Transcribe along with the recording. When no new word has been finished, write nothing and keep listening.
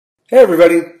Hey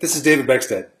everybody, this is David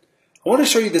Beckstead. I want to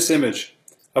show you this image.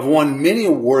 I've won many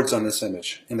awards on this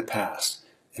image in the past,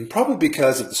 and probably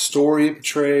because of the story it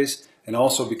portrays, and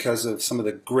also because of some of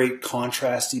the great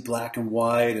contrasty black and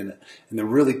white, and the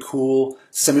really cool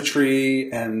symmetry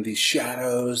and the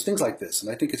shadows, things like this. And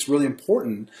I think it's really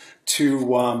important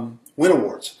to win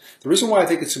awards. The reason why I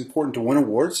think it's important to win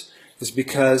awards is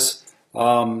because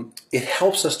it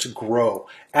helps us to grow.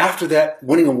 After that,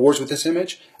 winning awards with this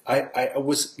image, I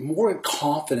was more in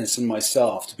confidence in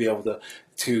myself to be able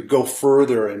to go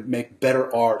further and make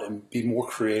better art and be more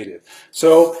creative.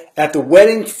 So at the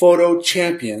Wedding Photo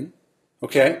Champion,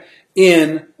 okay,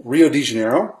 in Rio de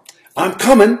Janeiro, I'm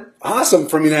coming, awesome,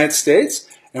 from the United States,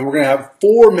 and we're going to have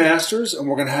 4 masters, and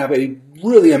we're going to have a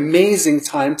really amazing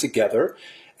time together,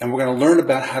 and we're going to learn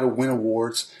about how to win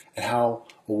awards and how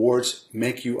awards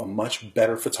make you a much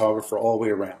better photographer all the way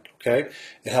around, okay?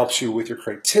 It helps you with your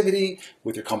creativity,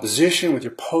 with your composition, with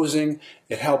your posing.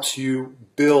 It helps you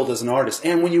build as an artist.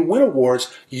 And when you win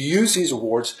awards, you use these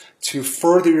awards to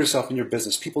further yourself in your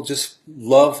business. People just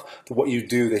love what you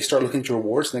do. They start looking at your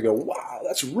awards and they go, wow,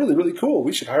 that's really, really cool.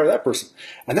 We should hire that person.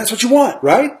 And that's what you want,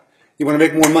 right? You want to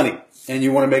make more money, and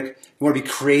you want to be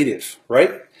creative,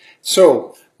 right?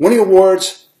 So winning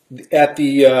awards at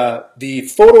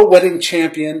the Photo Wedding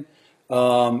Champion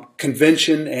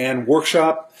convention and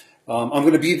workshop. I'm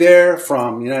going to be there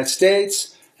from the United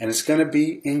States, and it's going to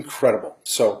be incredible.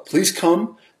 So please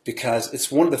come, because it's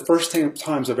one of the first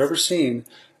times I've ever seen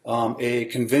a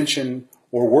convention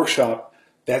or workshop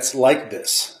that's like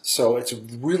this. So it's a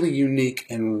really unique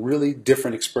and really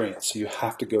different experience. So you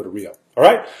have to go to Rio. All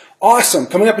right? Awesome.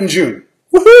 Coming up in June.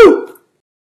 Woohoo!